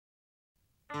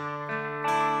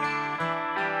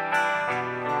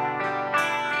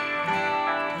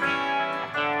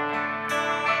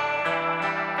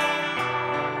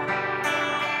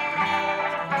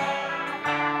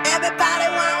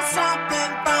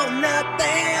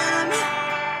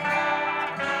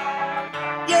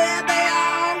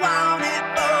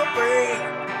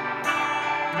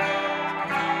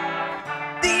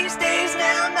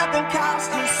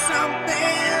cost you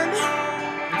something.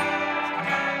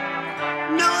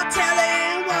 No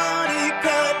telling what it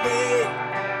could be.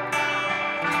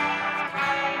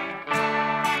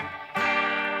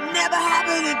 Never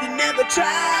happen if you never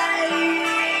try.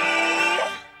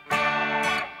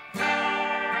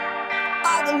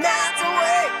 All the nights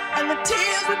away and the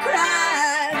tears we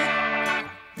cried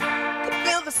could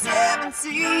fill the 7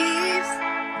 seas.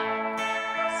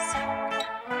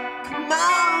 Come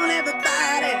on,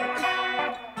 everybody.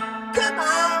 Come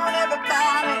on,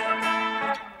 everybody.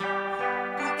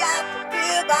 We got to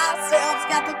give ourselves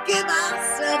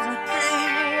a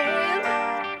hand.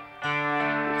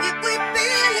 If we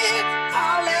feel it,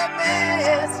 all that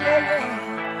mess,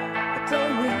 it's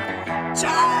only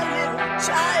try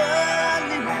a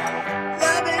little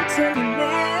love and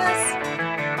tenderness.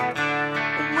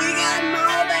 We got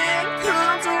more than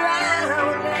comes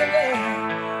around,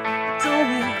 it's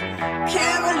only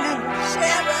care a little,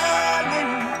 share a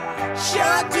little,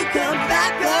 sure to come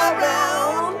back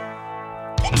around.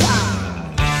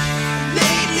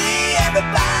 Lately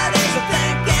everybody's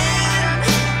thinking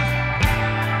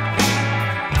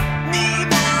me,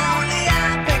 my only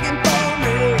eye thinking for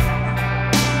me.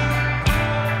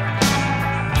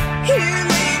 Here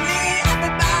lately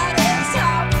everybody's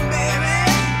talking, baby,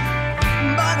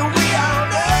 but we all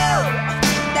know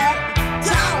that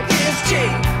talk is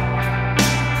cheap.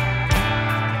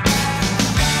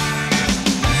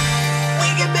 We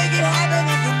can make it happen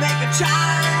if we make a try.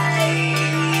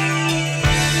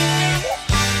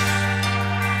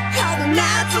 All the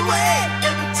nights away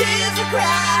and the tears we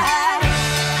cry,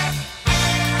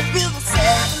 feel the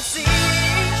 7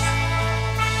 seas.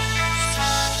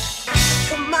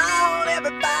 Come on,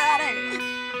 everybody.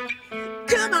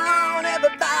 Come on,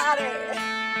 everybody.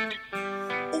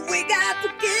 We got to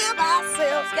give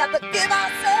ourselves a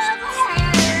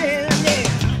hand, yeah.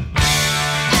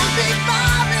 And big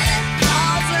Bobby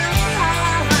calls us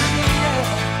behind, yeah.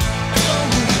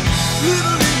 Give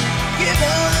a little, give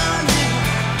a little,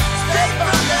 straight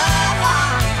from the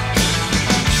heart.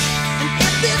 And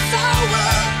if this all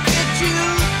will get you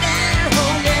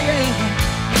down, yeah,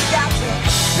 you got to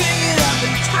pick it up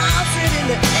and toss it in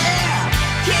the air,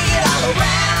 kick it all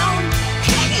around,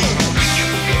 kick it.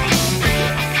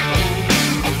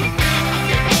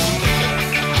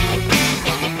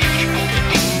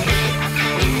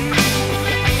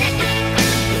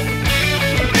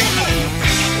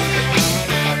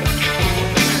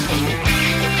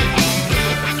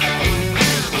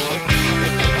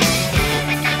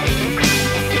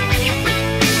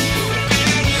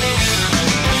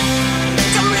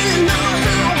 Don't really know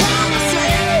how I wanna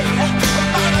say,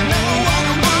 but I know what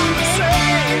I wanna say.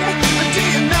 But do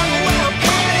you know where I'm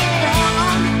coming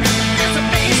from? There's a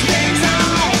bass things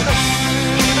on,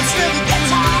 but still the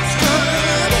guitar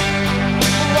strung.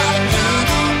 While the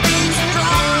piano beats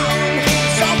strong,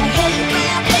 so the whole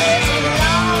band plays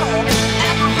along,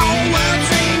 and the whole world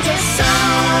sings a song.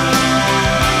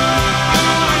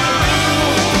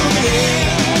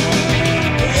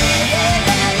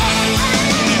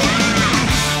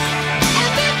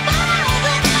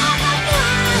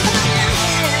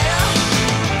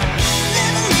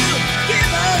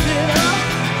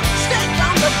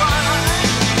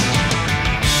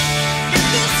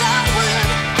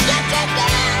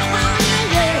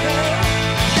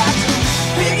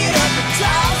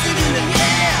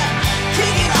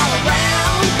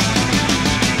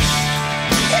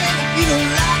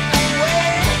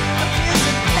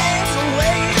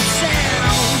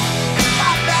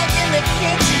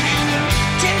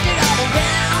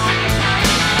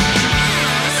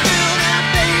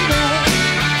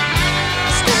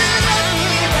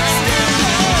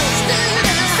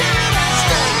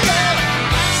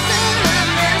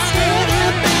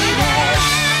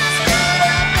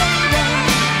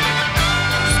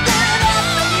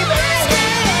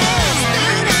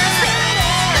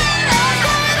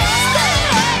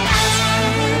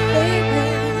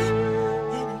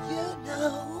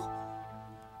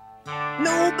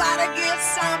 Nobody gets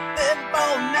something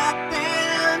for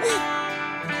nothing.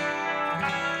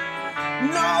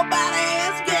 Nobody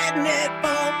is getting it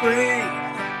for free.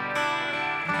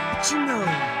 But you know,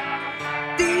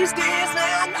 these days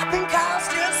now nothing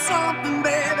costs you something,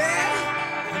 baby.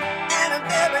 And if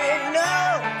every